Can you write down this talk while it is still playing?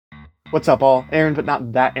What's up, all? Aaron, but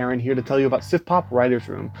not that Aaron, here to tell you about SIFPOP Writers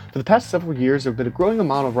Room. For the past several years, there have been a growing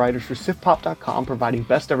amount of writers for SIFPOP.com providing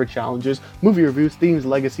best ever challenges, movie reviews, themes,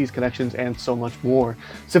 legacies, connections, and so much more.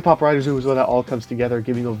 SIFPOP Writers Room is where that all comes together,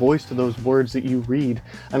 giving a voice to those words that you read.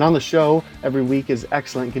 And on the show, every week is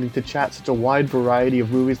excellent, getting to chat such a wide variety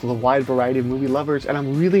of movies with a wide variety of movie lovers, and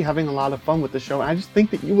I'm really having a lot of fun with the show, and I just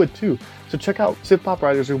think that you would too. So check out SIFPOP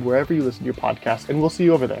Writers Room wherever you listen to your podcast, and we'll see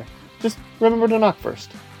you over there. Just remember to knock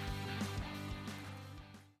first.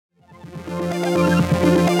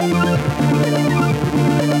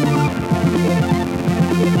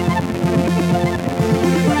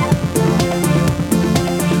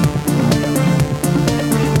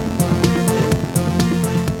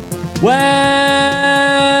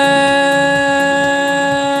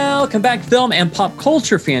 Welcome back, film and pop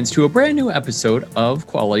culture fans, to a brand new episode of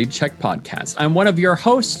Quality Check Podcast. I'm one of your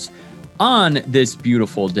hosts on this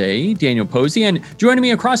beautiful day, Daniel Posey, and joining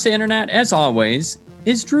me across the internet, as always,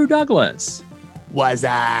 is Drew Douglas. What's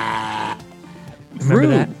up? Drew,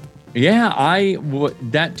 that? Yeah,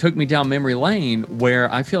 that took me down memory lane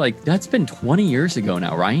where I feel like that's been 20 years ago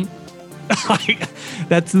now, right?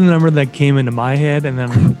 That's the number that came into my head, and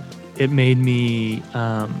then it made me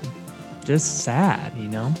just sad, you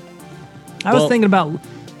know? I was thinking about,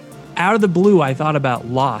 out of the blue, I thought about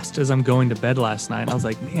Lost as I'm going to bed last night. I was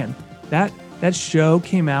like, man, that show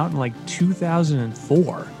came out in like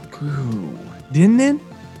 2004. Ooh. Didn't it?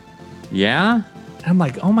 Yeah? I'm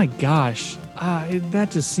like, oh my gosh, that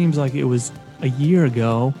just seems like it was a year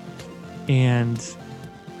ago. And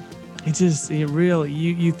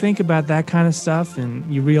you think about that kind of stuff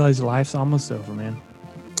and you realize life's almost over, man.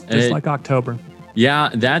 Just like October.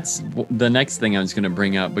 Yeah, that's the next thing I was going to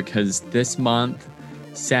bring up, because this month,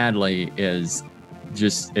 sadly, is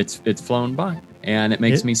just, it's flown by. And it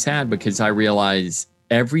makes me sad because I realize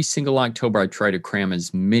every single October I try to cram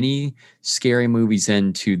as many scary movies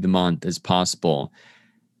into the month as possible.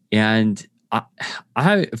 And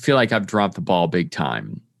I feel like I've dropped the ball big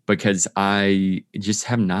time because I just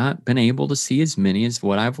have not been able to see as many as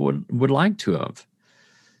what I would like to have.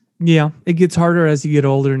 Yeah, it gets harder as you get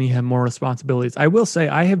older and you have more responsibilities. I will say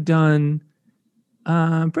I have done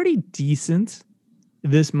pretty decent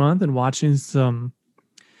this month in watching some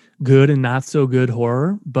good and not so good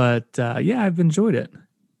horror, but yeah, I've enjoyed it.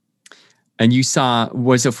 And you saw,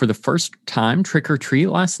 was it for the first time, Trick or Treat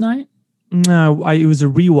last night? No, it was a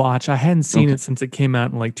rewatch. I hadn't seen it since it came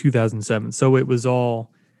out in like 2007, so it was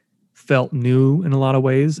all felt new in a lot of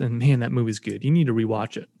ways. And man, that movie's good. You need to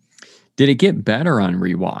rewatch it. Did it get better on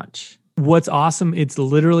rewatch? What's awesome, it's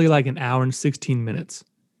literally like an hour and 16 minutes.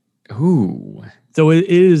 Ooh. So it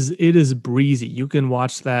is breezy. You can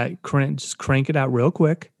watch that, just crank it out real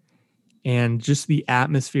quick. And just the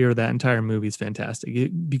atmosphere of that entire movie is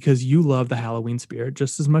fantastic because you love the Halloween spirit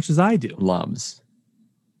just as much as I do. Loves.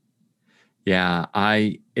 Yeah,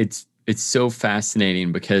 it's so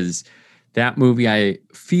fascinating because that movie, I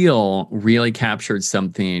feel, really captured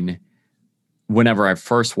something whenever I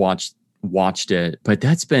first watched it, but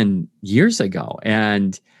that's been years ago.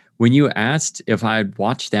 And when you asked if I had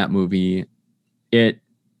watched that movie,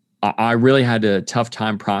 I really had a tough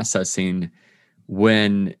time processing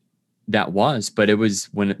when that was, but it was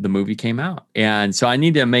when the movie came out. And so I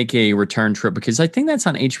need to make a return trip because I think that's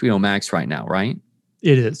on HBO Max right now, right?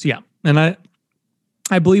 It is, yeah. And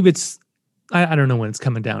I believe it's, I don't know when it's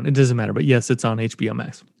coming down. It doesn't matter, but yes, it's on HBO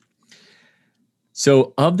Max.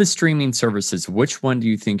 So of the streaming services, which one do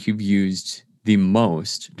you think you've used the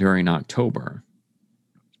most during October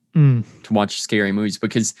to watch scary movies?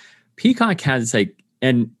 Because Peacock has like,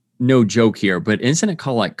 and no joke here, but isn't it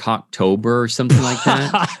called like Cocktober or something like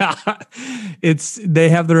that? They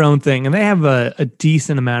have their own thing and they have a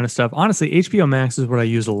decent amount of stuff. Honestly, HBO Max is what I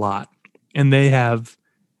use a lot. And they have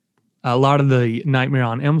a lot of the Nightmare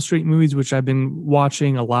on Elm Street movies, which I've been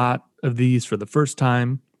watching a lot of these for the first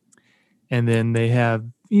time. And then they have,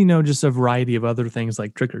 just a variety of other things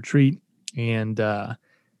like Trick or Treat. And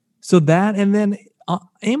so that, and then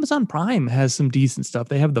Amazon Prime has some decent stuff.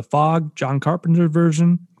 They have The Fog, John Carpenter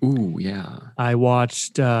version. Ooh, yeah. I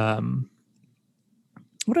watched, what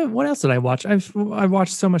else did I watch? I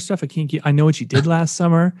watched so much stuff. I Know What You Did Last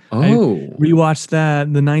Summer. Oh. I rewatched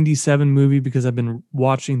the 97 movie because I've been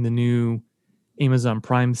watching the new Amazon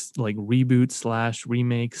Prime like reboot /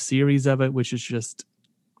 remake series of it, which is just,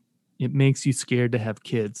 it makes you scared to have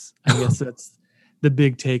kids. I guess that's the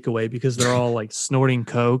big takeaway because they're all like snorting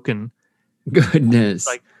coke and goodness,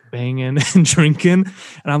 like banging and drinking.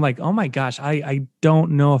 And I'm like, oh my gosh, I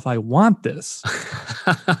don't know if I want this.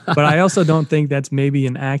 But I also don't think that's maybe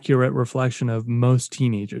an accurate reflection of most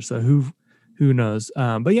teenagers. So who who knows?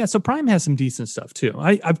 But yeah, so Prime has some decent stuff too.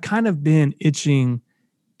 I've kind of been itching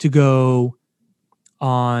to go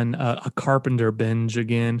on a Carpenter binge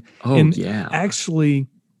again. Oh, and yeah. actually,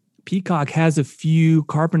 Peacock has a few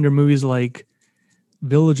Carpenter movies like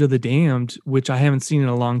Village of the Damned, which I haven't seen in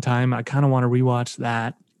a long time. I kind of want to rewatch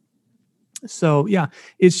that. So yeah,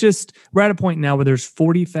 it's just we're at a point now where there's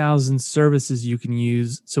 40,000 services you can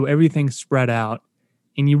use. So everything's spread out,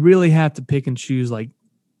 and you really have to pick and choose like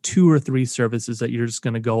 2 or 3 services that you're just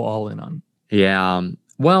going to go all in on. Yeah.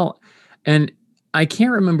 Well, and I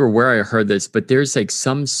can't remember where I heard this, but there's like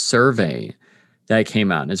some survey that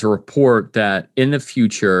came out. And it's a report that in the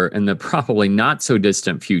future, in the probably not so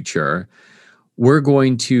distant future, we're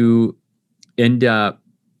going to end up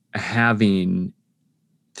having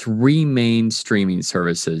 3 main streaming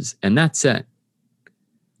services, and that's it.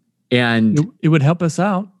 And It would help us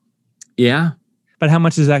out. yeah. But how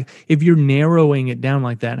much is that? If you're narrowing it down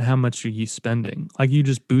like that, how much are you spending? Like you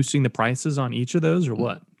just boosting the prices on each of those or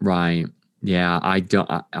what? Right. Yeah.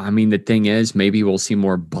 I mean, the thing is, maybe we'll see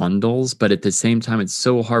more bundles, but at the same time, it's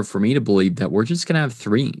so hard for me to believe that we're just going to have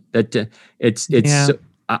 3. That it's, Yeah, so,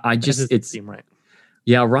 I that just, doesn't it's, seem right.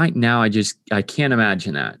 yeah, right now, I can't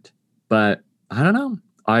imagine that. But I don't know.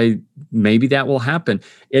 Maybe that will happen.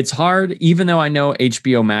 It's hard, even though I know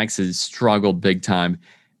HBO Max has struggled big time.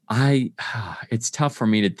 It's tough for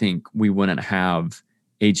me to think we wouldn't have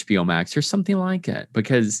HBO Max or something like it,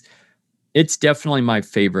 because it's definitely my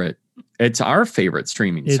favorite. It's our favorite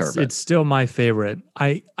streaming service. It's still my favorite.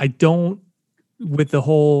 I don't, with the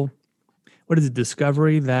whole, what is it,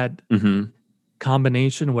 Discovery, that Mhm.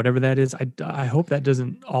 combination, whatever that is. I hope that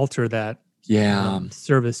doesn't alter that Yeah.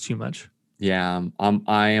 service too much. Yeah.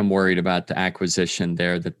 I am worried about the acquisition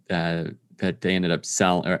there that they ended up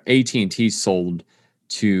selling, or AT&T sold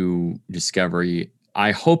to Discovery.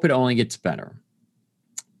 I hope it only gets better,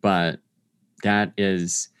 but that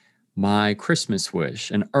is my Christmas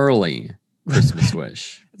wish, an early Christmas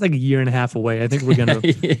wish. It's like a year and a half away. I think we're going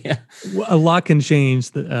to, Yeah. a lot can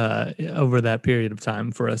change over that period of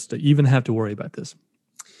time for us to even have to worry about this.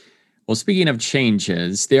 Well, speaking of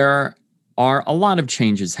changes, there are a lot of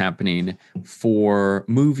changes happening for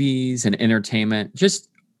movies and entertainment, just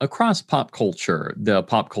across pop culture, the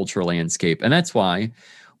pop culture landscape. And that's why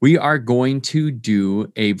we are going to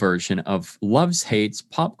do a version of Loves Hates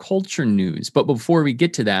Pop Culture News. But before we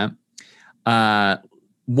get to that,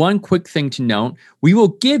 one quick thing to note, we will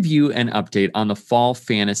give you an update on the fall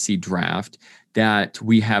fantasy draft that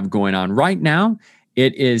we have going on right now.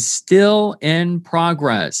 It is still in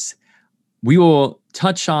progress. We will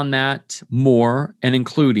touch on that more, and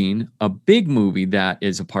including a big movie that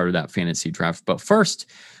is a part of that fantasy draft. But first,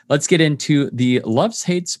 let's get into the Loves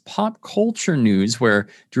Hates Pop Culture News, where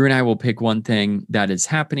Drew and I will pick one thing that is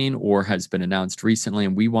happening or has been announced recently,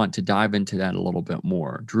 and we want to dive into that a little bit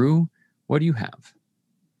more. Drew, what do you have?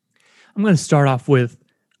 I'm going to start off with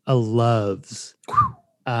a Loves.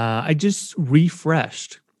 I just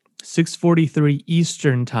refreshed 6:43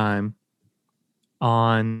 Eastern time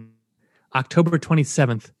on October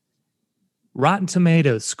 27th. Rotten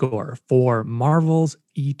Tomatoes score for Marvel's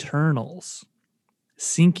Eternals,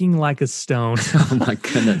 sinking like a stone. Oh my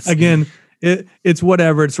goodness. Again, it's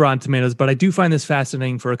whatever, it's Rotten Tomatoes, but I do find this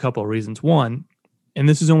fascinating for a couple of reasons. One, and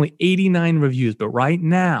this is only 89 reviews, but right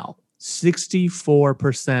now,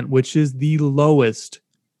 64%, which is the lowest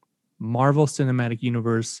Marvel Cinematic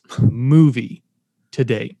Universe movie to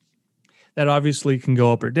date. That obviously can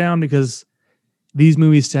go up or down because these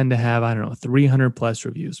movies tend to have, 300 plus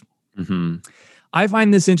reviews. Mm-hmm. I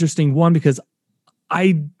find this interesting, one, because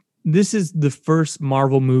this is the first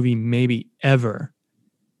Marvel movie maybe ever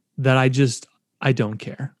that I don't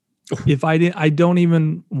care. If I don't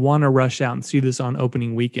even want to rush out and see this on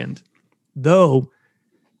opening weekend. Though,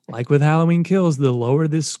 like with Halloween Kills, the lower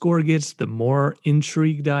this score gets, the more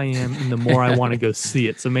intrigued I am and the more I want to go see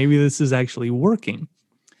it. So maybe this is actually working.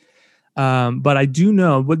 But I do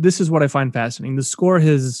know, but this is what I find fascinating. The score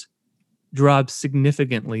has dropped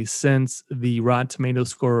significantly since the Rotten Tomatoes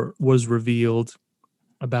score was revealed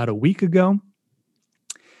about a week ago.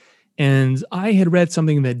 And I had read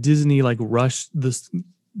something that Disney rushed this,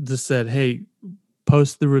 just said, hey,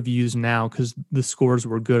 post the reviews now because the scores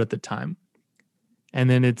were good at the time. And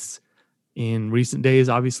then it's in recent days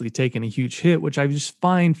obviously taken a huge hit, which I just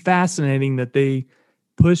find fascinating that they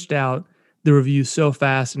pushed out the reviews so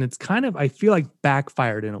fast, and it's kind of, I feel like,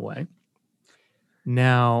 backfired in a way.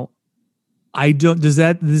 Now, because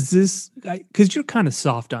you're kind of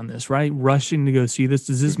soft on this, right? Rushing to go see this.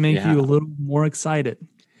 Does this make you a little more excited?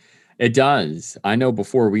 It does. I know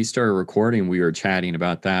before we started recording, we were chatting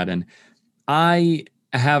about that, and I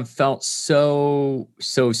have felt so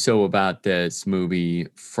about this movie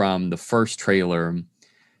from the first trailer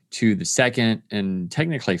to the second and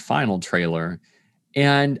technically final trailer.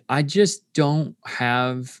 And I just don't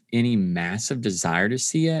have any massive desire to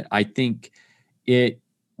see it. I think it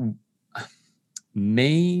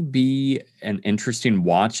may be an interesting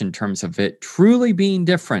watch in terms of it truly being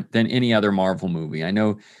different than any other Marvel movie. I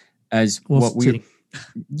know as We'll what see.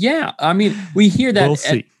 yeah, I mean, we hear that We'll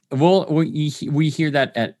see. we hear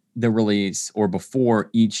that at the release or before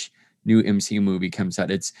each new MCU movie comes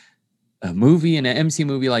out. It's a movie and an MCU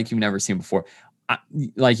movie like you've never seen before.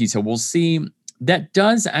 Like you said, we'll see. That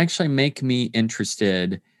does actually make me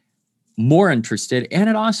more interested, and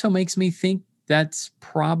it also makes me think that's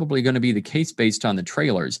probably going to be the case based on the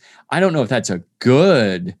trailers. I don't know if that's a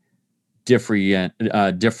good different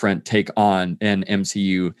take on an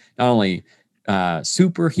MCU, not only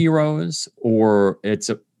superheroes, or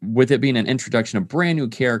with it being an introduction of brand new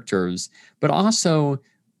characters, but also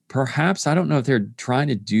perhaps, I don't know if they're trying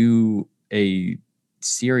to do a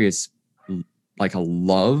serious, like a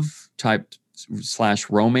love type /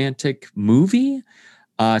 romantic movie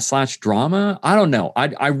 / drama. I don't know.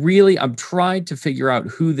 I'm trying to figure out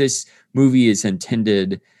who this movie is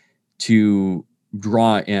intended to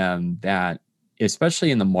draw in, that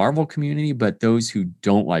especially in the Marvel community, but those who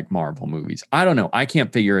don't like Marvel movies. I don't know. I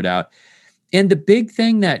can't figure it out. And the big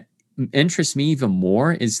thing that interests me even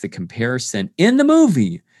more is the comparison in the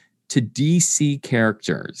movie to DC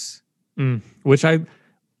characters. Which I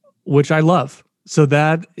love. So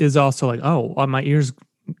that is also like, oh, my ears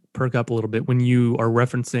perk up a little bit when you are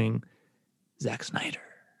referencing Zack Snyder.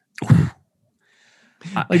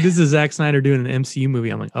 Like, this is Zack Snyder doing an MCU movie.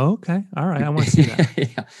 I'm like, oh, okay, all right, I want to see that.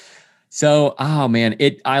 Yeah. So, oh man,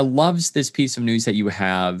 I loves this piece of news that you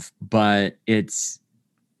have, but it's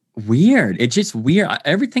weird. It's just weird.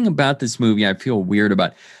 Everything about this movie, I feel weird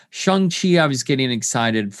about. Shang-Chi, I was getting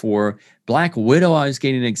excited for. Black Widow, I was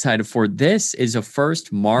getting excited for. This is a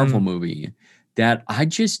first Marvel movie that I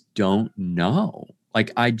just don't know.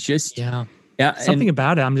 Like, Something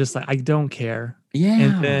about it, I'm just like, I don't care. Yeah.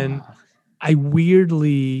 And then I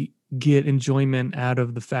weirdly get enjoyment out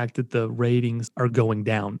of the fact that the ratings are going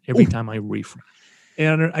down every time I refresh.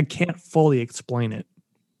 And I can't fully explain it.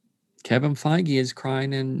 Kevin Feige is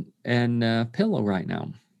crying in a pillow right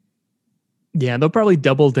now. Yeah, they'll probably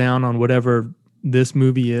double down on whatever this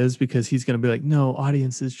movie is, because he's going to be like, no,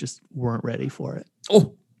 audiences just weren't ready for it.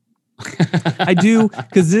 Oh, I do,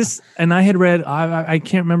 because this, and I had read, I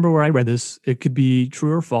can't remember where I read this. It could be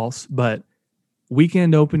true or false, but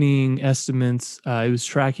weekend opening estimates, it was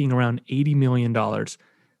tracking around $80 million.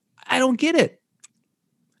 I don't get it.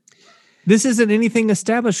 This isn't anything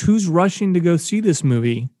established. Who's rushing to go see this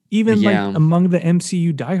movie? Even like among the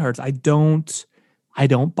MCU diehards, I don't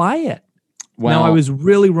buy it. Well, now, I was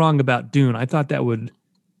really wrong about Dune. I thought that would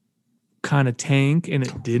kind of tank, and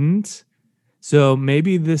it didn't. So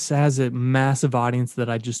maybe this has a massive audience that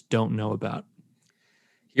I just don't know about.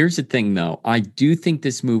 Here's the thing, though. I do think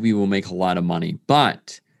this movie will make a lot of money.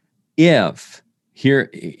 But here's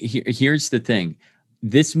the thing.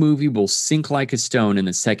 This movie will sink like a stone in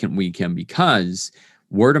the second weekend, because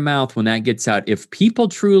word of mouth, when that gets out, if people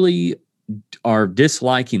truly are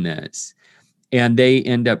disliking this and they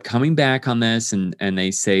end up coming back on this and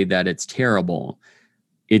they say that it's terrible,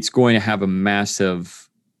 it's going to have a massive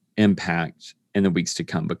impact in the weeks to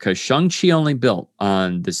come, because Shang-Chi only built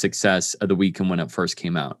on the success of the weekend when it first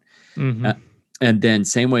came out. And then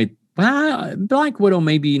same way, Black Widow,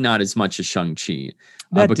 maybe not as much as Shang-Chi.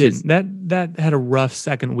 That had a rough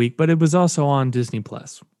second week, but it was also on Disney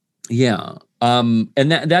Plus. Yeah. And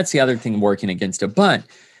that's the other thing working against it. But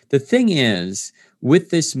the thing is,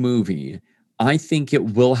 with this movie, I think it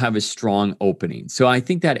will have a strong opening. So I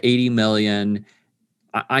think that 80 million,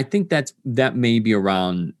 I think that may be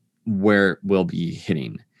around where we'll be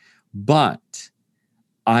hitting. But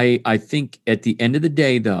I think at the end of the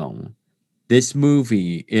day, though, this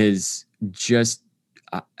movie is just,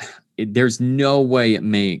 there's no way it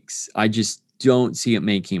makes, I just don't see it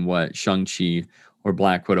making what Shang-Chi or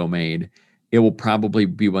Black Widow made. It will probably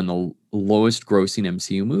be one of the lowest grossing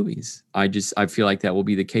MCU movies. I feel like that will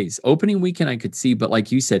be the case. Opening weekend I could see, but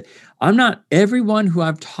like you said, everyone who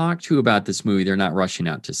I've talked to about this movie, they're not rushing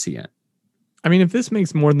out to see it. I mean, if this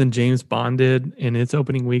makes more than James Bond did in its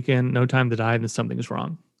opening weekend, No Time to Die, then something's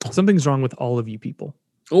wrong. Something's wrong with all of you people.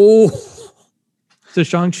 Oh. So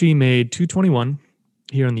Shang-Chi made $221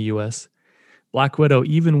 here in the US. Black Widow,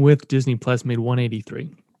 even with Disney Plus, made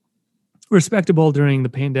 $183. Respectable during the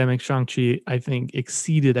pandemic. Shang-Chi, I think,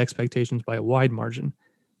 exceeded expectations by a wide margin.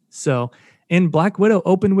 So, and Black Widow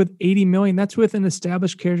opened with $80 million. That's with an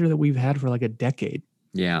established character that we've had for like a decade.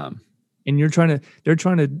 Yeah. And they're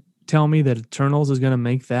trying to tell me that Eternals is going to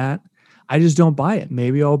make that. I just don't buy it.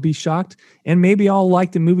 Maybe I'll be shocked, and maybe I'll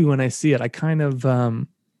like the movie when I see it. I kind of, the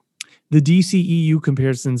DCEU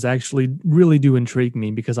comparisons actually really do intrigue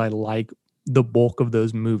me because I like the bulk of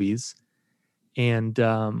those movies. And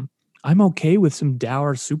I'm okay with some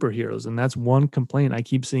dour superheroes. And that's one complaint I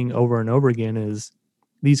keep seeing over and over again is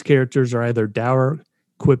these characters are either dour,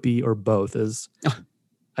 quippy, or both. As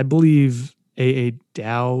I believe A.A.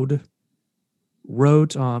 Dowd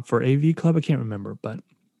wrote for AV Club. I can't remember, but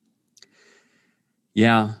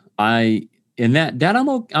yeah, I'm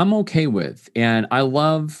okay with. And I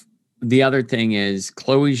love the other thing is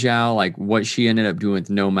Chloe Zhao, like what she ended up doing with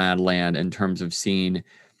Nomadland in terms of seeing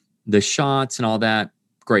the shots and all that.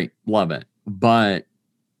 Great, love it. But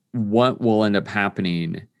what will end up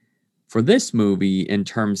happening for this movie in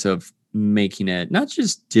terms of making it not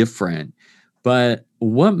just different, but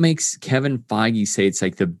what makes Kevin Feige say it's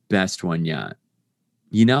like the best one yet?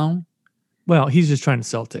 You know? Well, he's just trying to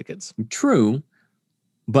sell tickets. True.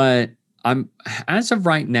 But I'm as of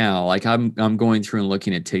right now, like I'm going through and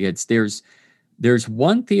looking at tickets. There's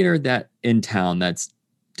one theater that in town that's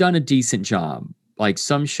done a decent job. Like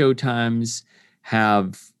some showtimes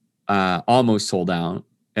have almost sold out,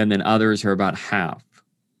 and then others are about half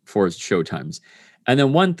for showtimes. And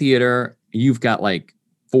then one theater, you've got like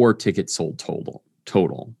 4 tickets sold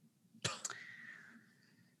total.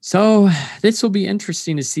 So this will be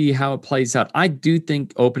interesting to see how it plays out. I do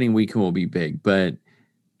think opening weekend will be big, but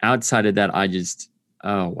outside of that,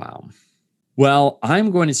 oh, wow. Well, I'm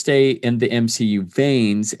going to stay in the MCU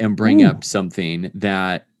veins and bring up something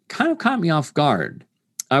that kind of caught me off guard.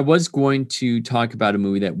 I was going to talk about a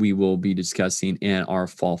movie that we will be discussing in our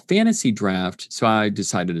fall fantasy draft, so I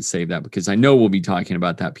decided to save that because I know we'll be talking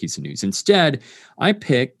about that piece of news. Instead, I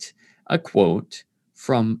picked a quote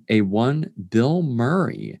from one Bill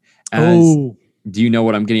Murray. Do you know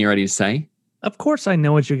what I'm getting ready to say? Of course I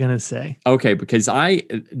know what you're going to say. Okay, because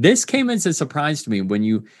this came as a surprise to me when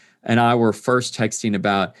you and I were first texting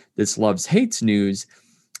about this Loves Hates news,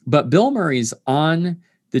 but Bill Murray's on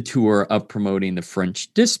the tour of promoting The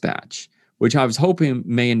French Dispatch, which I was hoping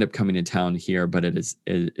may end up coming to town here, but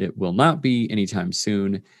it will not be anytime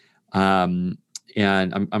soon. And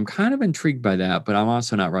I'm kind of intrigued by that, but I'm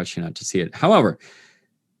also not rushing out to see it. However,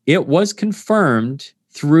 it was confirmed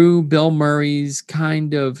through Bill Murray's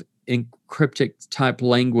kind of cryptic type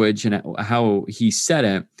language and how he said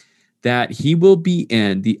it, that he will be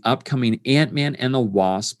in the upcoming Ant-Man and the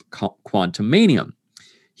Wasp Quantumania.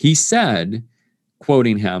 He said,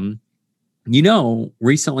 quoting him,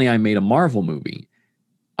 recently I made a Marvel movie.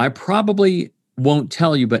 I probably won't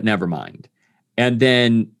tell you, but never mind. And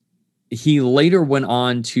then he later went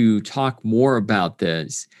on to talk more about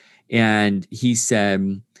this. And he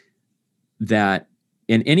said that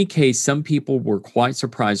in any case, some people were quite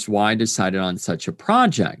surprised why I decided on such a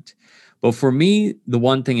project. But for me, the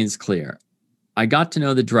one thing is clear. I got to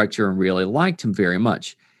know the director and really liked him very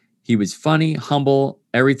much. He was funny, humble,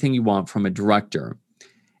 everything you want from a director.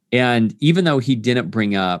 And even though he didn't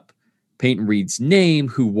bring up Peyton Reed's name,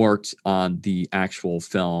 who worked on the actual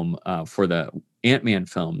film for the Ant-Man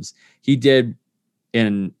films, he did,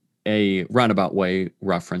 in a roundabout way,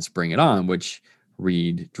 reference Bring It On, which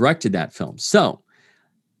Reed directed that film. So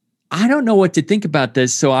I don't know what to think about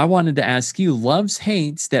this, so I wanted to ask you, loves,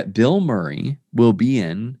 hates that Bill Murray will be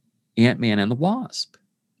in Ant-Man and the Wasp?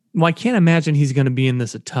 Well, I can't imagine he's going to be in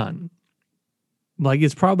this a ton. Like,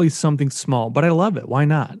 it's probably something small, but I love it. Why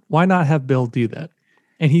not? Why not have Bill do that?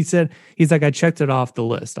 And he's like, I checked it off the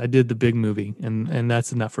list. I did the big movie, and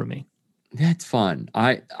that's enough for me. That's fun.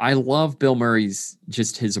 I love Bill Murray's,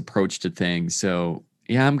 just his approach to things. So,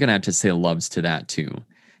 yeah, I'm going to have to say loves to that, too.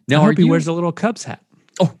 Now, I hope he wears a little Cubs hat.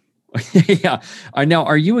 Oh, yeah. Now,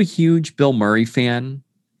 are you a huge Bill Murray fan?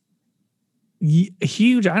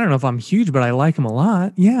 Huge. I don't know if I'm huge, but I like him a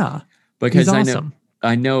lot. Yeah. Because he's awesome.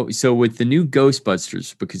 I know. So with the new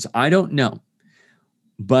Ghostbusters, because I don't know,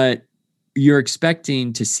 but you're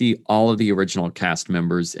expecting to see all of the original cast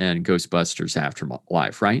members in Ghostbusters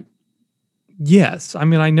Afterlife, right? Yes. I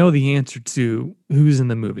mean, I know the answer to who's in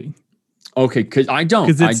the movie. Okay, because I don't.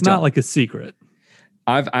 Because it's not like a secret.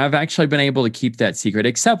 I've actually been able to keep that secret,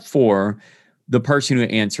 except for the person who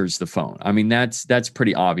answers the phone. I mean, that's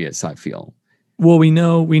pretty obvious, I feel. Well, we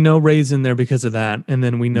know Ray's in there because of that, and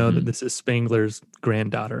then we know that this is Spangler's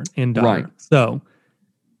granddaughter and daughter. Right. So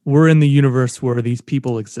we're in the universe where these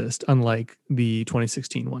people exist, unlike the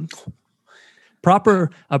 2016 one.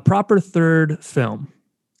 A proper third film.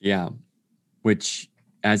 Yeah. Which,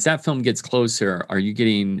 as that film gets closer, are you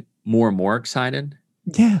getting more and more excited?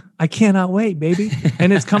 Yeah, I cannot wait, baby.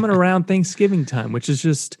 And it's coming around Thanksgiving time, which is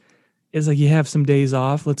just it's like you have some days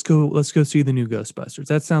off. Let's go see the new Ghostbusters.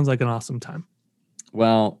 That sounds like an awesome time.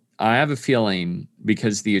 Well, I have a feeling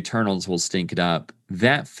because the Eternals will stink it up,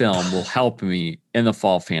 that film will help me in the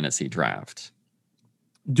fall fantasy draft.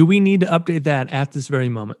 Do we need to update that at this very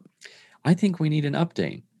moment? I think we need an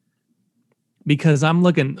update. Because I'm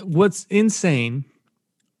looking, what's insane,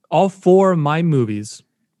 all 4 of my movies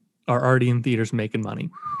are already in theaters making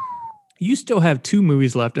money. You still have 2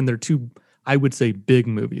 movies left, and they're 2, I would say, big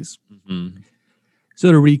movies. Mm-hmm.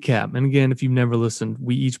 So to recap, and again, if you've never listened,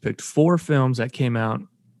 we each picked 4 films that came out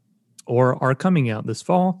or are coming out this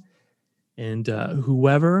fall. And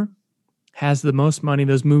whoever has the most money,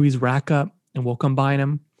 those movies rack up, and we'll combine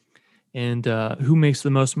them. And who makes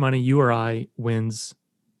the most money, you or I, wins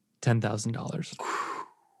 $10,000.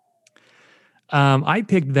 I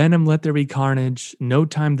picked Venom, Let There Be Carnage, No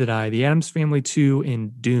Time to Die, The Addams Family 2,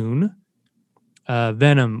 and Dune.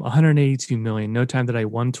 Venom, 182 million. No Time to Die,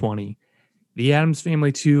 120. The Addams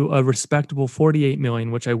Family 2, a respectable 48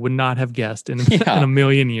 million, which I would not have guessed in a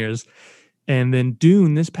million years. And then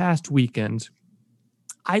Dune this past weekend,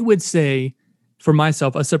 I would say for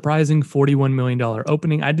myself, a surprising $41 million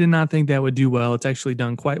opening. I did not think that would do well. It's actually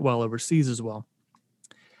done quite well overseas as well.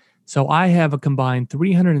 So I have a combined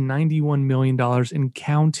 $391 million in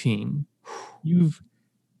counting. You've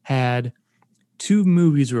had 2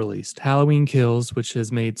 movies released, Halloween Kills, which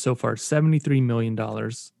has made so far $73 million.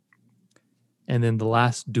 And then The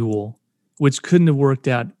Last Duel, which couldn't have worked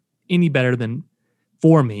out any better than,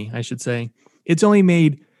 for me, I should say. It's only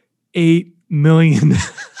made $8 million.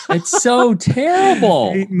 It's so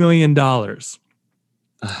terrible. $8 million.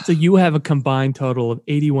 So you have a combined total of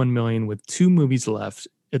 $81 million with 2 movies left.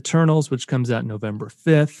 Eternals, which comes out November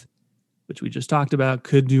 5th, which we just talked about,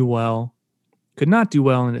 could do well, could not do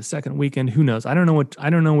well in its second weekend. Who knows? I don't know what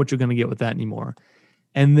you're going to get with that anymore.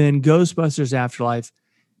 And then Ghostbusters Afterlife,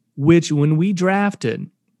 which when we drafted,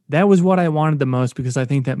 that was what I wanted the most because I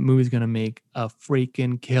think that movie's going to make a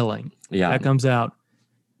freaking killing. Yeah. That comes out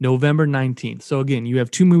November 19th. So again, you have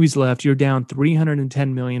 2 movies left. You're down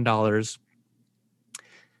 $310 million.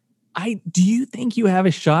 Do you think you have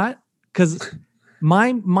a shot? Because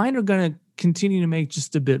mine are going to continue to make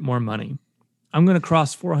just a bit more money. I'm going to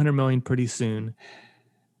cross 400 million pretty soon.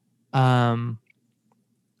 I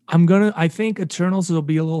think Eternals will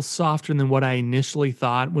be a little softer than what I initially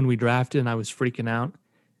thought when we drafted and I was freaking out.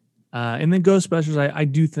 And then Ghostbusters, I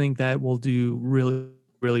do think that will do really,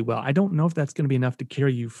 really well. I don't know if that's going to be enough to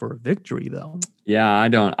carry you for a victory though. Yeah,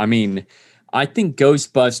 I think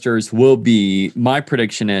Ghostbusters my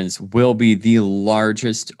prediction will be the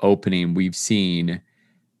largest opening we've seen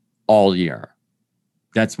all year.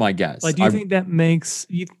 That's my guess. Like, do you think that makes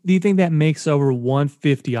over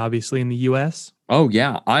 150 obviously in the US? Oh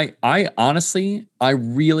yeah. I honestly, I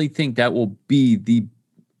really think that will be the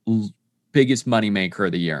biggest moneymaker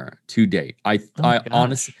of the year to date. I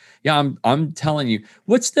honestly, yeah, I'm telling you,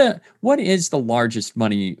 what is the largest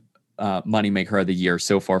moneymaker of the year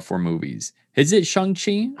so far for movies? Is it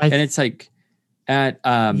Shang-Chi? And it's like at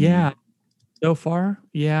yeah. So far,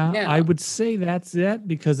 yeah, I would say that's it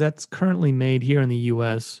because that's currently made here in the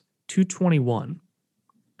U.S. 221.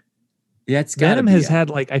 Yeah, Venom has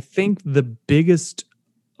had I think the biggest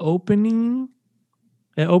opening.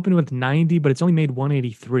 It opened with 90, but it's only made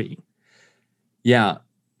 183. Yeah,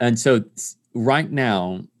 and so right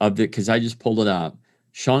now because I just pulled it up,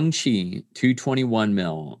 Shang-Chi 221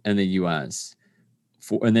 mil in the U.S.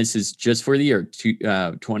 And this is just for the year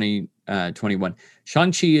 2021.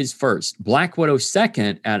 Shang-Chi is first. Black Widow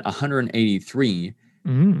second at 183.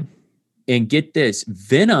 Mm. And get this,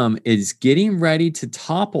 Venom is getting ready to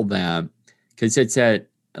topple that because it's at,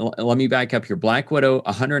 let me back up here. Black Widow,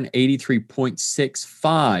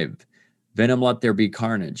 183.65. Venom, Let There Be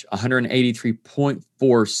Carnage,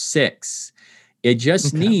 183.46. It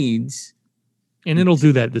just needs... And it'll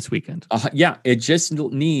do that this weekend. Yeah, it just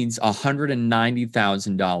needs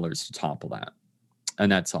 $190,000 to topple that.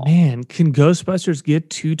 And that's all. Man, can Ghostbusters get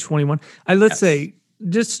 221? Let's say,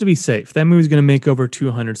 just to be safe, that movie's going to make over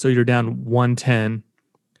 200, so you're down 110.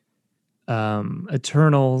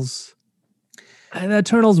 Eternals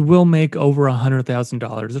will make over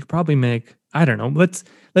 $100,000. It'll probably make, I don't know, let's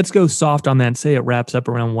go soft on that and say it wraps up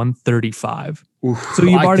around 135. Oof, so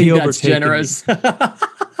you've already overtaken generous.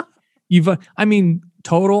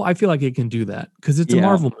 Total, I feel like it can do that because it's a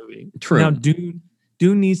Marvel movie. True. Now, Dune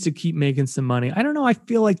needs to keep making some money. I don't know. I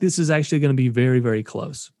feel like this is actually going to be very, very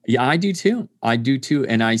close. Yeah, I do too.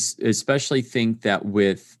 And I especially think that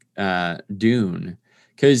with Dune,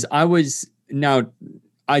 because I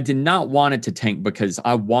I did not want it to tank because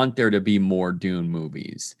I want there to be more Dune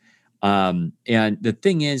movies. And the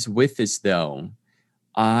thing is with this though,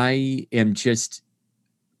 I am just,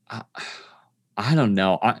 I don't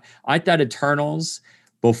know. I thought Eternals,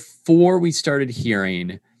 before we started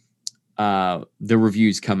hearing the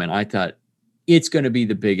reviews come in, I thought it's going to be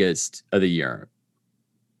the biggest of the year.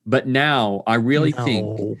 But now I really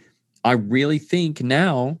think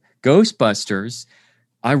now Ghostbusters,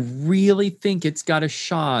 I really think it's got a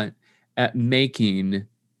shot at making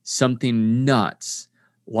something nuts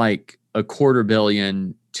like $250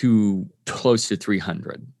 million to close to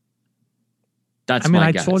 300. That's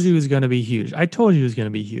my guess. I told you it was going to be huge. I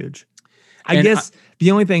guess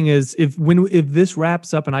the only thing is if this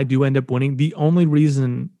wraps up and I do end up winning, the only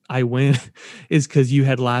reason I win is because you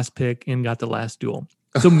had last pick and got the last duel.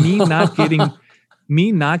 So me not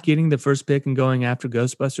getting the first pick and going after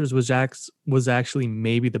Ghostbusters was actually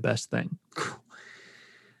maybe the best thing.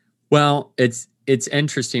 Well, it's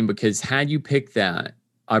interesting because had you picked that,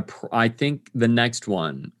 I think the next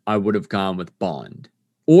one I would have gone with Bond.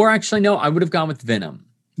 Or actually, no, I would have gone with Venom.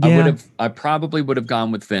 Yeah. I probably would have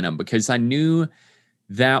gone with Venom because I knew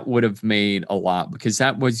that would have made a lot because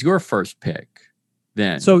that was your first pick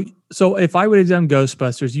then. So if I would have done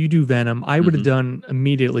Ghostbusters, you do Venom, I would have done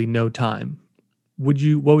immediately No Time. What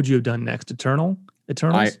would you have done next? Eternals?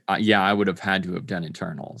 I would have had to have done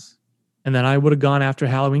Eternals. And then I would have gone after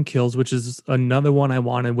Halloween Kills, which is another one I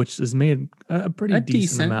wanted, which has made a pretty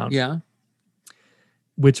decent amount. Yeah.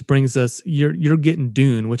 Which brings us, you're getting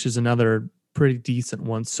Dune, which is another pretty decent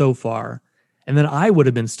one so far. And then I would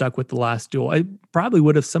have been stuck with The Last Duel. I probably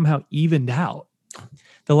would have somehow evened out.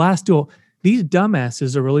 The Last Duel, these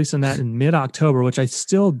dumbasses are releasing that in mid-October, which I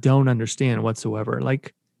still don't understand whatsoever.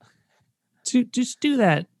 Like, to just do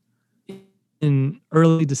that in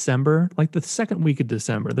early December, like the second week of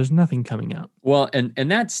December, there's nothing coming out. Well, and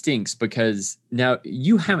that stinks because now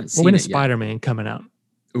you haven't seen when it is Spider-Man coming out?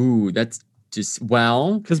 Ooh, that's just,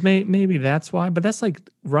 because maybe that's why, but that's like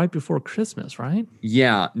right before Christmas, right?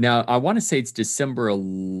 Yeah. Now I want to say it's December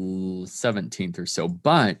 17th or so,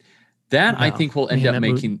 but that I think will end up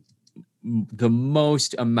making the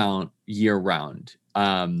most amount year round.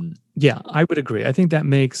 Yeah, I would agree. I think that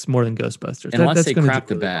makes more than Ghostbusters. Unless they crap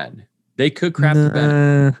the bed. They could crap the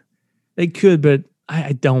bed. They could, but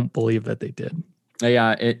I don't believe that they did.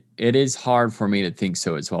 Yeah, it is hard for me to think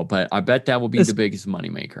so as well, but I bet that will be the biggest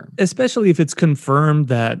moneymaker. Especially if it's confirmed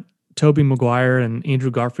that Tobey Maguire and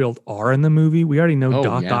Andrew Garfield are in the movie. We already know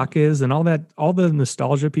Doc is, and all the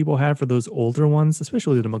nostalgia people have for those older ones,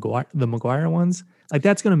 especially the Maguire ones. Like,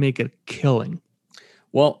 that's going to make it a killing.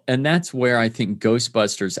 Well, and that's where I think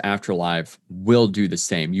Ghostbusters Afterlife will do the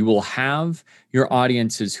same. You will have your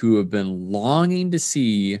audiences who have been longing to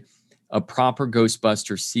see a proper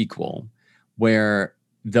Ghostbusters sequel, where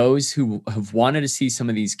those who have wanted to see some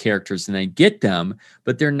of these characters and they get them,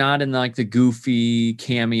 but they're not in like the goofy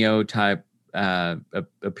cameo type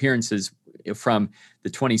appearances from the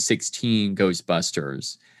 2016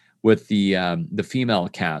 Ghostbusters with the female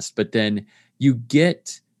cast. But then you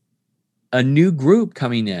get a new group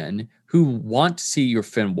coming in who want to see your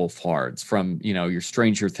Finn Wolfhards from, your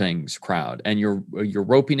Stranger Things crowd, and you're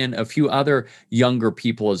roping in a few other younger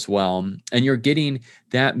people as well, and you're getting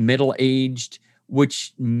that middle-aged,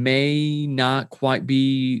 which may not quite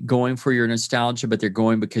be going for your nostalgia, but they're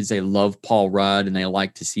going because they love Paul Rudd and they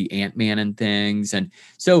like to see Ant-Man and things. And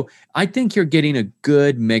so I think you're getting a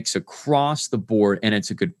good mix across the board, and it's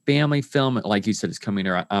a good family film. Like you said, it's coming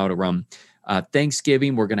out around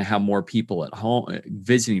Thanksgiving. We're going to have more people at home,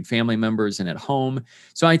 visiting family members and at home.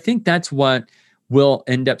 So I think that's what will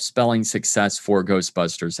end up spelling success for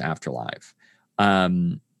Ghostbusters Afterlife.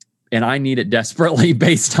 And I need it desperately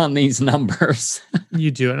based on these numbers.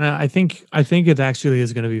 You do. And I think it actually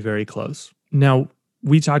is going to be very close. Now,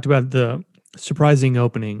 we talked about the surprising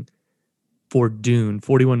opening for Dune,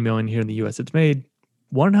 41 million here in the US. It's made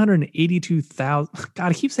 182,000. God,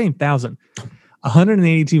 I keep saying thousand.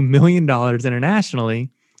 $182 million internationally,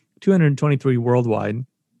 223 worldwide.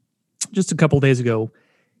 Just a couple days ago,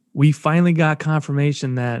 we finally got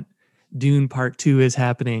confirmation that Dune Part 2 is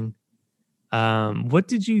happening. What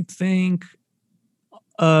did you think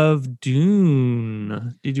of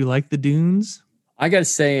Dune? Did you like the Dunes? I gotta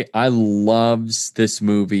say, I loves this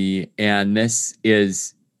movie, and this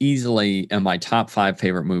is easily in my top 5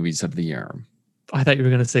 favorite movies of the year. I thought you were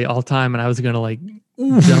gonna say all time, and I was gonna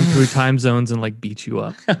jump through time zones and beat you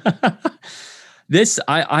up.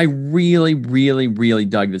 I really, really, really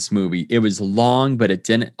dug this movie. It was long, but it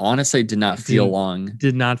did not feel long.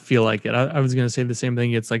 Did not feel like it. I was going to say the same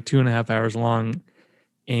thing. It's 2.5 hours long,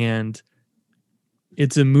 and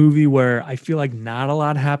It's a movie where I feel like not a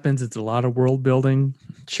lot happens. It's a lot of world building,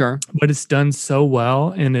 Sure. but it's done so well.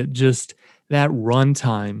 And it just, that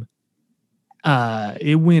runtime,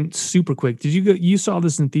 it went super quick. Did you saw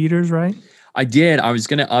this in theaters, right? I did. I was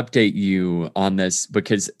going to update you on this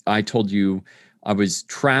because I told you I was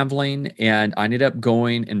traveling and I ended up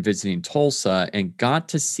going and visiting Tulsa and got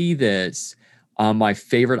to see this on my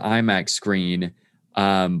favorite IMAX screen.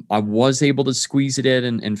 I was able to squeeze it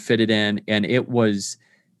in and fit it in, and it was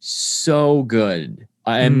so good.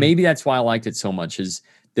 And maybe that's why I liked it so much, is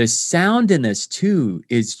the sound in this too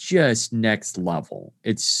is just next level.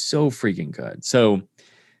 It's so freaking good. So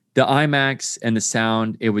the IMAX and the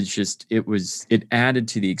sound, it added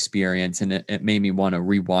to the experience, and it made me want to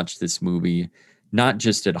rewatch this movie, not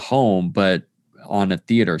just at home, but on a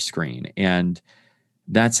theater screen. And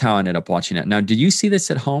that's how I ended up watching it. Now, did you see this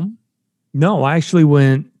at home? No, I actually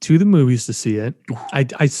went to the movies to see it.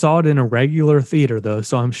 I saw it in a regular theater though,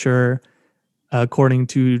 so I'm sure, according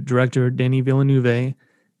to director Denis Villeneuve,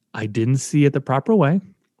 I didn't see it the proper way,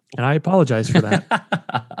 and I apologize for that.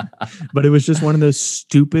 But it was just one of those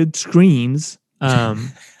stupid screens. But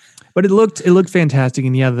it looked fantastic,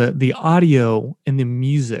 and yeah, the audio and the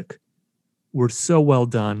music were so well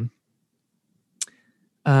done.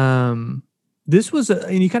 This was,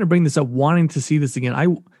 and you kind of bring this up, wanting to see this again.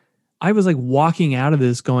 I was like walking out of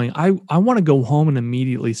this going, I want to go home and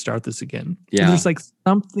immediately start this again. Yeah. There's like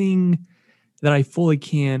something that I fully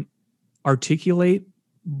can't articulate,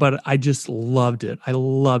 but I just loved it. I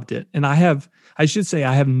loved it. And I have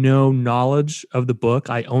no knowledge of the book.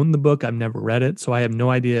 I own the book. I've never read it. So I have no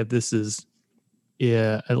idea if this is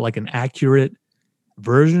like an accurate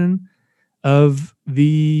version of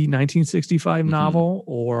the 1965 novel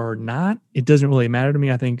or not. It doesn't really matter to me.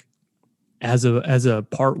 I think as a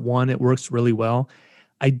part one, it works really well.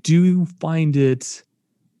 I do find it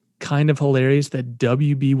kind of hilarious that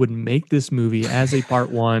WB would make this movie as a part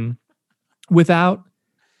one without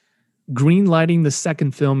green lighting the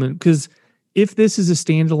second film. Because if this is a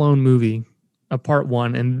standalone movie, a part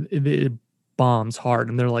one, and it bombs hard,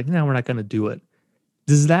 and they're like, no, we're not going to do it,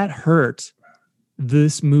 does that hurt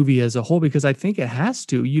this movie as a whole? Because I think it has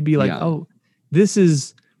to. You'd be like, oh, this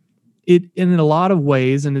is it in a lot of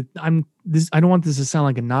ways, and I don't want this to sound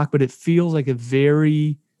like a knock, but it feels like a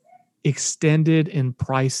very extended and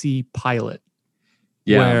pricey pilot.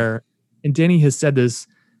 Yeah. Where, and Denny has said this,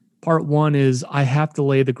 part one is I have to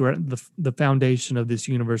lay the foundation of this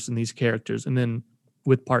universe and these characters, and then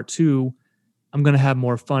with part two, I'm going to have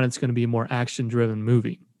more fun. It's going to be a more action driven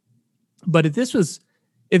movie. But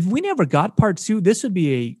if we never got part two, this would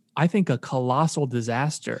be I think a colossal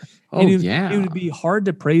disaster. Oh, it would be hard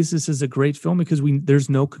to praise this as a great film because there's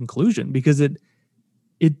no conclusion, because it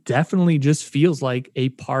definitely just feels like a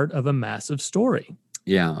part of a massive story.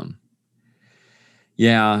 Yeah.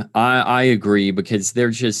 Yeah, I agree, because they're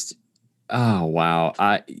just, oh, wow.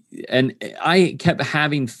 I kept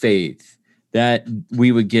having faith that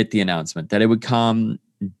we would get the announcement, that it would come.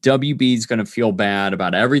 WB's going to feel bad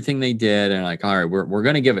about everything they did. And like, all right, we're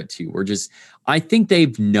going to give it to you. I think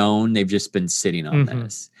they've just been sitting on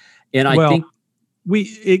this. And I think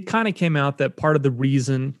it kind of came out that part of the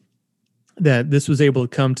reason that this was able to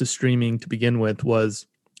come to streaming to begin with was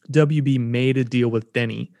WB made a deal with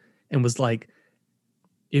Denny and was like,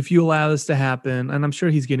 if you allow this to happen, and I'm sure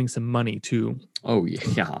he's getting some money too. Oh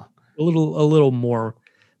yeah. A little more,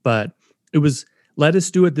 but it was, let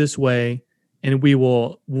us do it this way, and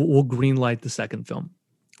we'll green light the second film.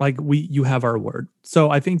 Like you have our word. So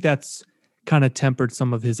I think that's kind of tempered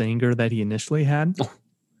some of his anger that he initially had,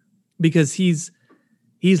 because he's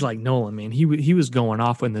like Nolan, man. He was going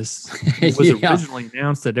off when this was originally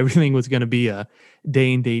announced that everything was going to be a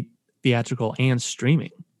day and date theatrical and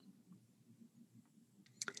streaming.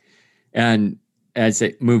 And as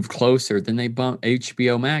it moved closer, then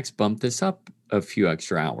HBO Max bumped this up a few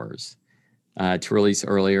extra hours to release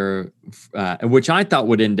earlier, which I thought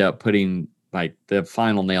would end up putting like the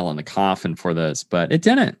final nail in the coffin for this, but it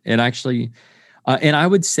didn't. It actually, and I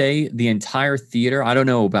would say the entire theater, I don't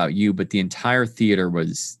know about you, but the entire theater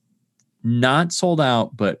was not sold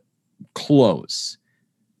out, but close.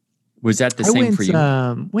 Was that the same for you?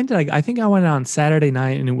 When did I think I went on Saturday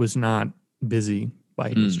night, and it was not busy by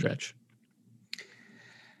any stretch.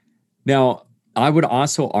 Now, I would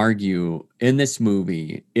also argue in this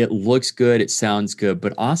movie, it looks good, it sounds good,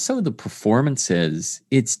 but also the performances,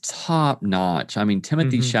 it's top notch. I mean,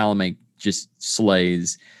 Timothée Chalamet just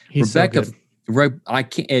slays. He's Rebecca, so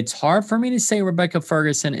good. It's hard for me to say Rebecca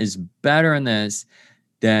Ferguson is better in this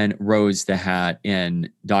than Rose the Hat in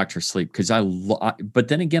Dr. Sleep, because but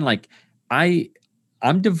then again, like I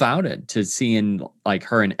I'm devoted to seeing like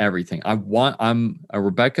her in everything. I'm a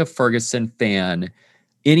Rebecca Ferguson fan.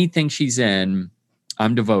 Anything she's in,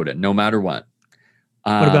 I'm devoted, no matter what.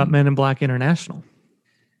 What about Men in Black International?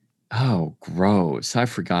 Oh, gross. I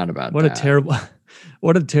forgot about What that. a terrible,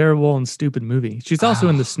 what a terrible and stupid movie. She's also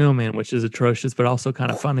in The Snowman, which is atrocious, but also kind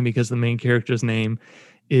of funny because the main character's name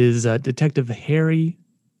is Detective Harry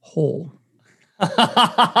Hole.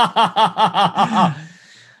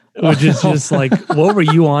 Which is just like, what were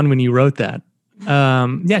you on when you wrote that?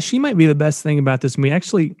 Yeah, she might be the best thing about this movie.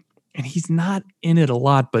 Actually, and he's not in it a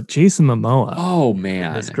lot, but Jason Momoa. Oh,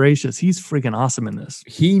 man. Goodness gracious. He's freaking awesome in this.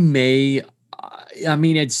 He may, I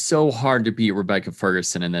mean, it's so hard to beat Rebecca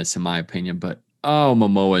Ferguson in this, in my opinion, but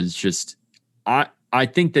Momoa is just, I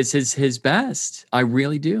think this is his best. I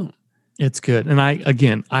really do. It's good. And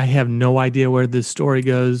I have no idea where this story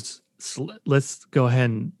goes. So let's go ahead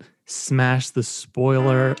and smash the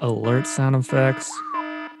spoiler alert sound effects.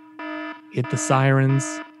 Hit the sirens.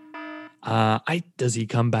 Does he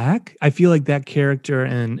come back? I feel like that character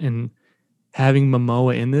and having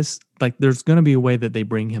Momoa in this, like there's going to be a way that they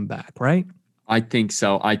bring him back, right? I think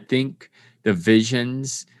so. I think the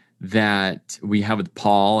visions that we have with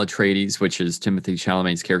Paul Atreides, which is Timothée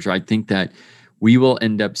Chalamet's character, I think that we will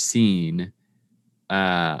end up seeing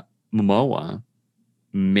Momoa.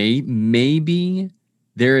 Maybe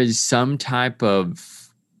there is some type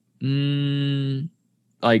of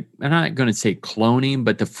like, I'm not going to say cloning,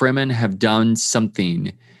 but the Fremen have done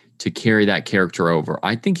something to carry that character over.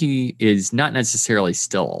 I think he is not necessarily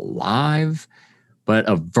still alive, but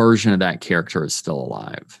a version of that character is still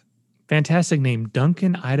alive. Fantastic name,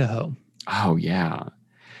 Duncan, Idaho. Oh yeah.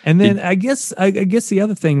 And then I guess the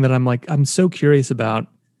other thing that I'm so curious about,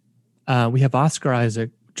 we have Oscar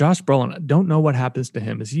Isaac, Josh Brolin. I don't know what happens to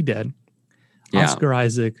him. Is he dead? Yeah. Oscar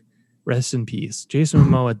Isaac, rest in peace. Jason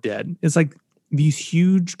Momoa, dead. It's like these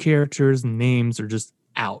huge characters and names are just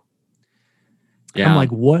out. Yeah. I'm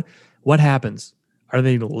like, what happens? Are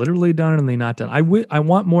they literally done or are they not done? I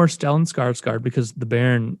want more Stellan Skarsgård because the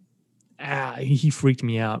Baron, he freaked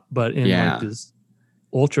me out, but in like this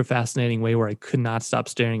ultra fascinating way where I could not stop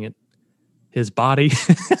staring at his body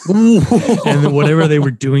and whatever they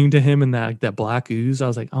were doing to him in that black ooze. I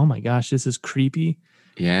was like, oh my gosh, this is creepy.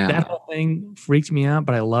 Yeah. That whole thing freaked me out,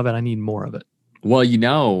 but I love it. I need more of it. Well,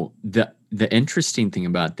 the interesting thing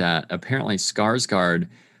about that, apparently Skarsgård,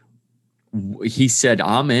 he said,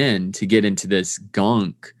 I'm in to get into this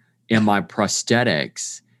gunk and my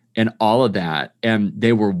prosthetics and all of that. And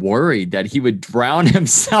they were worried that he would drown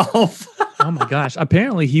himself. Oh my gosh.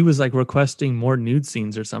 Apparently he was like requesting more nude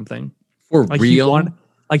scenes or something. For like real?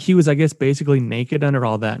 He was, I guess, basically naked under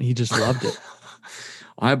all that. And he just loved it.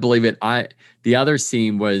 I believe it. The other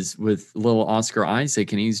scene was with little Oscar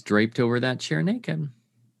Isaac and he's draped over that chair naked.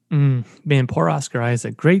 Man, poor Oscar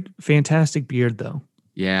Isaac. Great, fantastic beard though.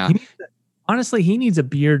 Yeah. Honestly, he needs a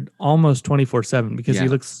beard almost 24/7 because he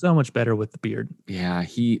looks so much better with the beard. Yeah,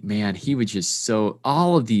 he was just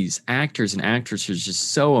all of these actors and actresses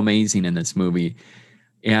just so amazing in this movie.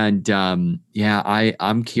 And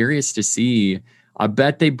I'm curious to see. I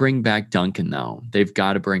bet they bring back Duncan though. They've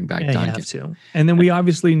got to bring back Duncan. Have to. And then we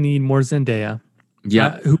obviously need more Zendaya.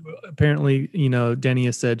 Yeah. Who apparently, Denny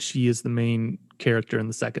has said she is the main character in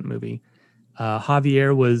the second movie.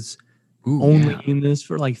 Javier was in this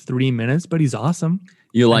for like 3 minutes, but he's awesome.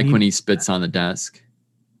 You when he spits on the desk?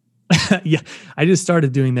 Yeah, I just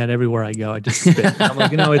started doing that everywhere I go. I just spit. I'm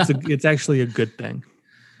like, it's actually a good thing.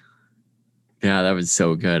 Yeah, that was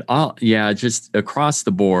so good. Just across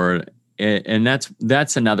the board, and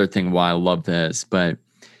that's another thing why I love this. But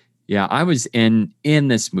yeah, I was in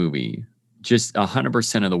this movie just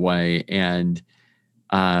 100% of the way, and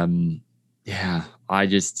I've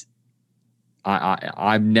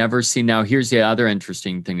never seen. Now, here's the other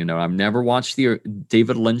interesting thing to know. I've never watched the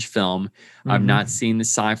David Lynch film. Mm-hmm. I've not seen the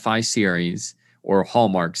sci-fi series or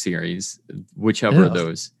Hallmark series, whichever of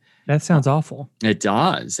those. That sounds awful. It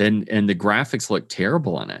does. And the graphics look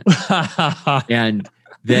terrible in it. And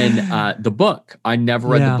then the book. I never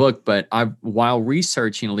read the book, but while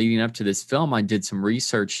researching leading up to this film, I did some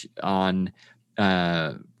research on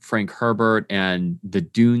Frank Herbert and the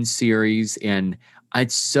Dune series, and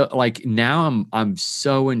it's so now I'm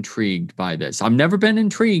so intrigued by this. I've never been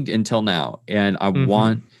intrigued until now, and I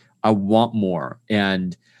want more.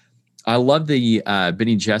 And I love the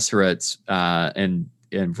Bene Gesserit's and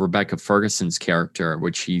Rebecca Ferguson's character,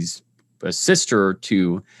 which she's a sister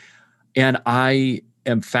to, and I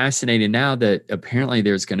am fascinated now that apparently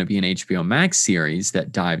there's going to be an HBO Max series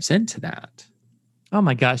that dives into that. Oh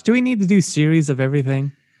my gosh, do we need to do series of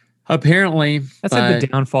everything? Apparently. That's like the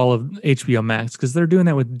downfall of HBO Max because they're doing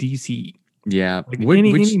that with DC. Yeah. Like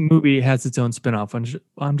any movie has its own spinoff.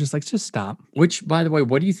 I'm just like, just stop. Which, by the way,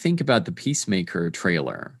 what do you think about the Peacemaker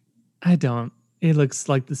trailer? I don't. It looks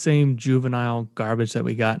like the same juvenile garbage that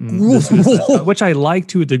we got in the Suicide Squad, which I like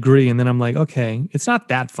to a degree. And then I'm like, okay, it's not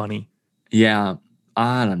that funny. Yeah.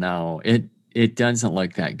 I don't know. It doesn't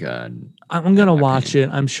look that good. I'm going to watch it.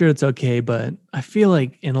 I'm sure it's okay. But I feel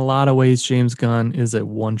like in a lot of ways, James Gunn is a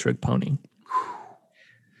one-trick pony.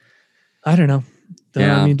 I don't know.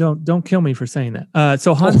 I mean, don't kill me for saying that.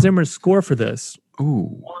 So Hans Zimmer's score for this.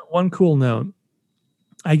 Ooh. One cool note.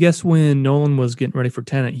 I guess when Nolan was getting ready for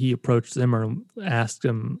Tenet, he approached Zimmer and asked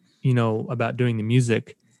him, about doing the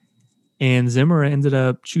music. And Zimmer ended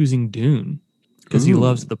up choosing Dune because he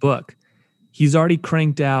loves the book. He's already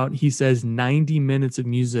cranked out, he says, 90 minutes of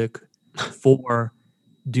music for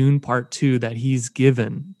Dune Part 2 that he's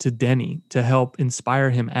given to Denny to help inspire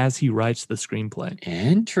him as he writes the screenplay.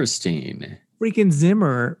 Interesting. Freaking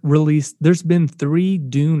Zimmer released, there's been 3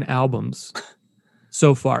 Dune albums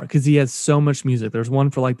so far because he has so much music. There's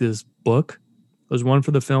one for like this book, there's one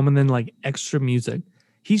for the film, and then like extra music.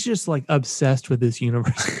 He's just like obsessed with this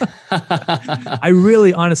universe. I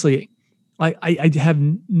really, honestly, I have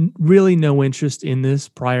really no interest in this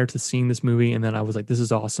prior to seeing this movie. And then I was like, this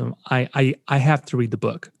is awesome. I have to read the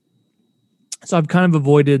book. So I've kind of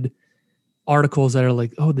avoided articles that are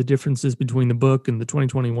like, oh, the differences between the book and the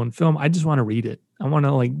 2021 film. I just want to read it. I want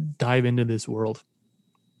to like dive into this world.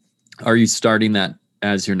 Are you starting that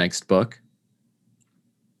as your next book?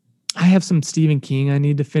 I have some Stephen King I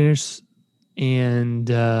need to finish. And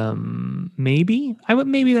maybe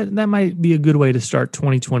that might be a good way to start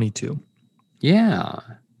 2022. Yeah.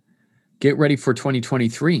 Get ready for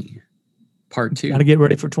 2023, part 2. Got to get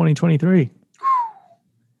ready for 2023.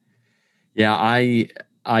 Yeah,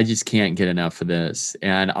 I just can't get enough of this.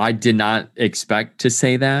 And I did not expect to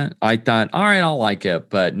say that. I thought, all right, I'll like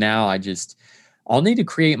it. But now I'll need to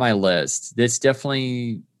create my list. This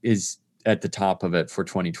definitely is at the top of it for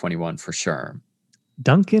 2021 for sure.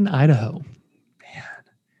 Duncan, Idaho. Man.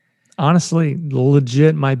 Honestly,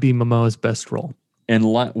 legit might be Momoa's best role. And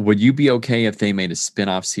would you be okay if they made a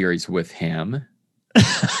spin-off series with him?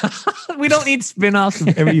 We don't need spin-offs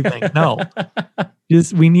of everything. No.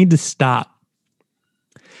 We need to stop.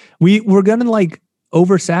 We're going to like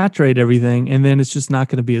oversaturate everything, and then it's just not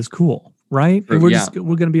going to be as cool, right? And we're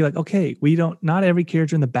going to be like, okay, not every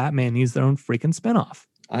character in the Batman needs their own freaking spin-off.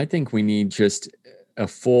 I think we need just a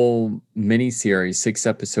full miniseries,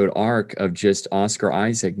 6-episode arc of just Oscar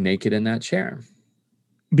Isaac naked in that chair.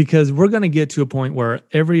 Because we're going to get to a point where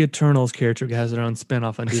every Eternals character has their own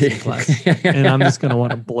spinoff on Disney Plus, and I'm just going to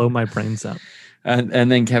want to blow my brains out. And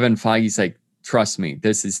then Kevin Feige's like, trust me,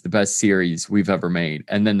 this is the best series we've ever made.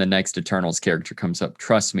 And then the next Eternals character comes up.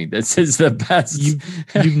 Trust me, this is the best.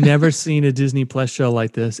 You've never seen a Disney Plus show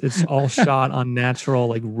like this. It's all shot on natural,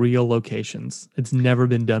 like real locations. It's never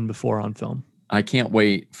been done before on film. I can't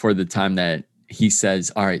wait for the time that he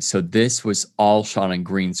says, all right, so this was all shot on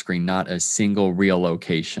green screen, not a single real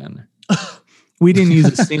location. We didn't use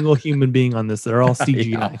a single human being on this. They're all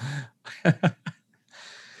CGI.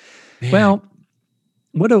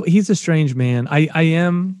 Well, he's a strange man. I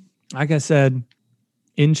am, like I said,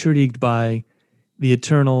 intrigued by the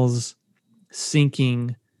Eternals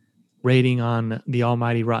sinking rating on the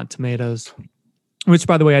almighty Rotten Tomatoes, which,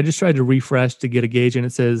 by the way, I just tried to refresh to get a gauge, and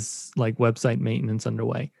it says like website maintenance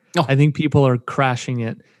underway. Oh. I think people are crashing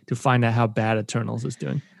it to find out how bad Eternals is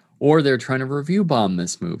doing. Or they're trying to review bomb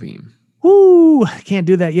this movie. Ooh, I can't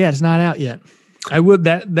do that yet. It's not out yet. I would.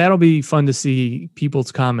 That'll be fun to see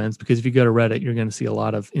people's comments, because if you go to Reddit, you're going to see a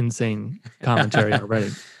lot of insane commentary on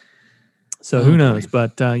Reddit. So who knows?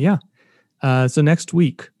 But yeah. So next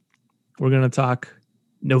week, we're going to talk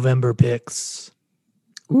November picks.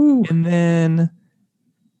 Ooh. And then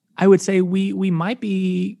I would say we might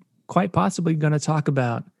be quite possibly going to talk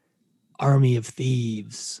about Army of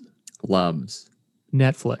Thieves. Loves.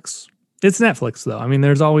 Netflix. It's Netflix, though. I mean,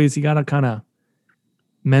 there's always, you got to kind of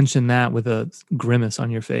mention that with a grimace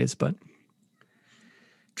on your face, but.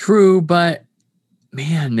 True, but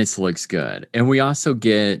man, this looks good. And we also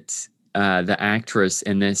get the actress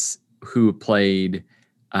in this who played,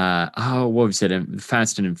 what was it?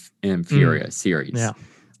 Fast and Furious series.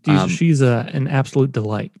 Yeah. She's an absolute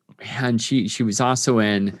delight. And she was also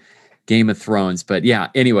in Game of Thrones, but yeah,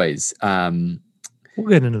 anyways. We'll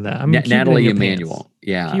get into that. I mean, Natalie Emmanuel. Pants.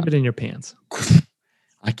 Yeah. Keep it in your pants.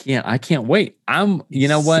 I can't wait. You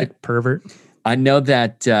know what? Sick pervert. I know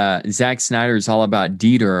that Zack Snyder is all about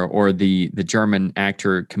Dieter, or the German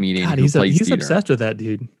actor comedian who plays Dieter. He's obsessed with that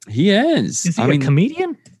dude. He is. Is he a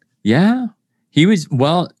comedian? Yeah. He was,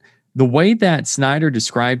 well, The way that Snyder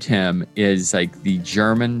described him is like the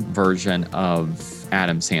German version of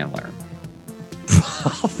Adam Sandler.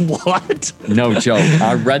 What? No joke.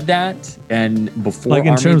 I read that, and before Like in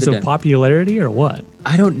Army terms of the of popularity or what?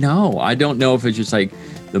 I don't know. I don't know if it's just like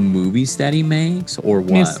the movies that he makes or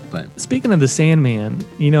what. Yes. But Speaking of the Sandman,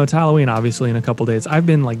 you know, it's Halloween obviously in a couple days. I've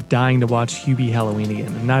been like dying to watch Hubie Halloween again.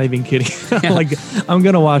 I'm not even kidding. Like I'm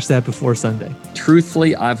gonna watch that before Sunday.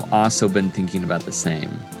 truthfully, I've also been thinking about the same.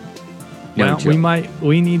 No Well, joke.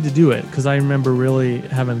 we need to do it because I remember really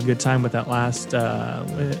having a good time with that last.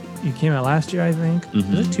 You came out last year, I think.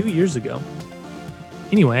 Mhm. Was it 2 years ago?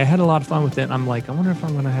 Anyway, I had a lot of fun with it. I'm like, I wonder if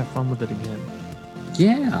I'm gonna have fun with it again.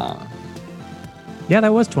 Yeah. Yeah,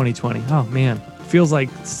 that was 2020. Oh man, feels like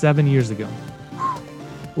 7 years ago.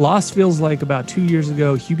 Lost feels like about 2 years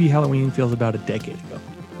ago. Hubie Halloween feels about a decade ago.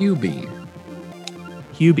 Hubie.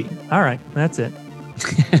 Hubie. All right, that's it.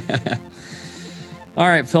 All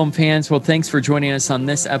right, film fans. Well, thanks for joining us on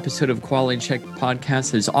this episode of Quality Check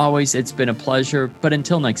Podcast. As always, it's been a pleasure. But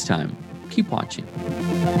until next time, keep watching.